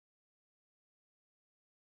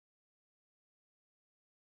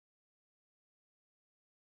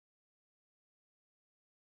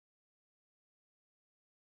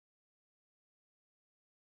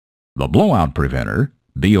The blowout preventer,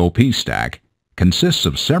 BOP stack, consists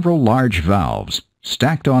of several large valves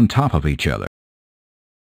stacked on top of each other.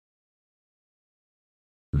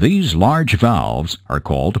 These large valves are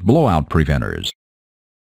called blowout preventers.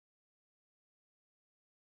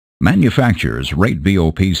 Manufacturers rate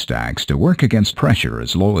BOP stacks to work against pressure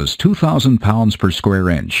as low as 2,000 pounds per square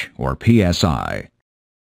inch, or PSI,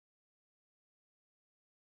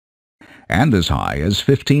 and as high as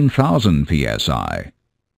 15,000 PSI.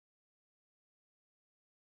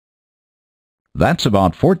 That's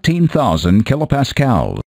about 14,000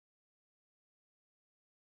 kilopascals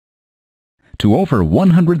to over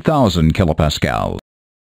 100,000 kilopascals.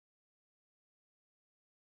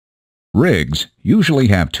 Rigs usually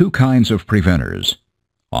have two kinds of preventers.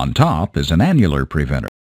 On top is an annular preventer.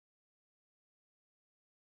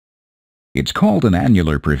 It's called an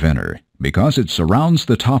annular preventer because it surrounds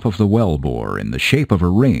the top of the wellbore in the shape of a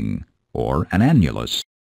ring, or an annulus.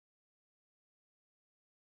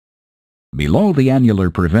 Below the annular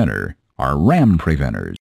preventer are ram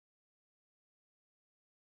preventers.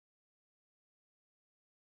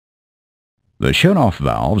 The shutoff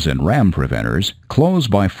valves in ram preventers close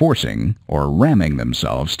by forcing or ramming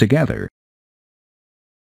themselves together.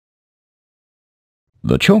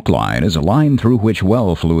 The choke line is a line through which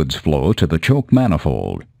well fluids flow to the choke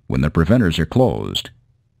manifold when the preventers are closed.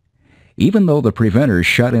 Even though the preventers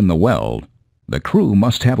shut in the well, the crew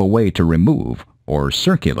must have a way to remove or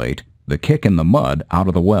circulate the kick in the mud out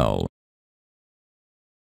of the well.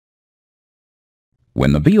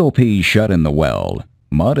 When the BOP shut in the well,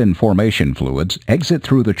 mud and formation fluids exit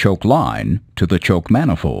through the choke line to the choke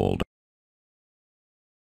manifold.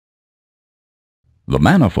 The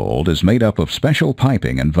manifold is made up of special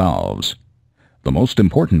piping and valves. The most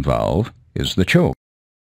important valve is the choke.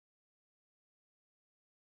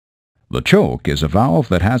 The choke is a valve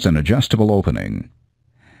that has an adjustable opening.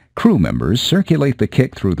 Crew members circulate the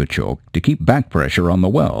kick through the choke to keep back pressure on the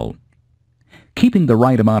well. Keeping the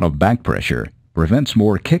right amount of back pressure prevents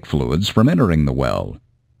more kick fluids from entering the well.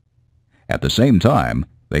 At the same time,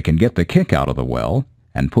 they can get the kick out of the well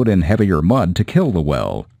and put in heavier mud to kill the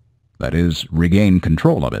well, that is, regain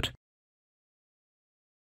control of it.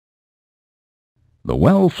 The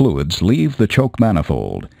well fluids leave the choke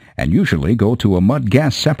manifold and usually go to a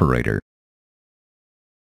mud-gas separator.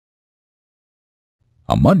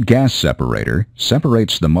 A mud-gas separator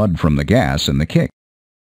separates the mud from the gas in the kick.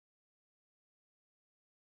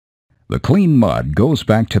 The clean mud goes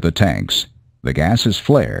back to the tanks. The gas is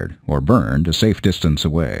flared or burned a safe distance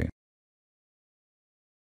away.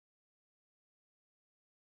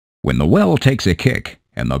 When the well takes a kick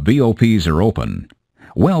and the BOPs are open,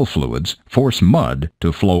 well fluids force mud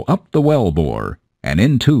to flow up the wellbore and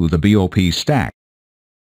into the BOP stack.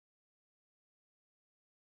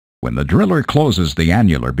 When the driller closes the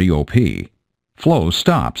annular BOP, flow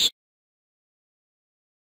stops.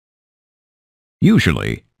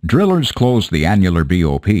 Usually, drillers close the annular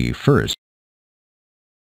BOP first.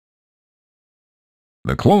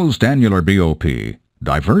 The closed annular BOP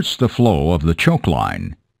diverts the flow of the choke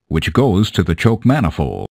line, which goes to the choke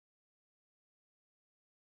manifold.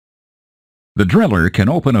 The driller can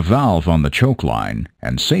open a valve on the choke line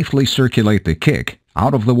and safely circulate the kick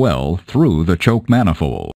out of the well through the choke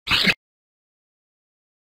manifold.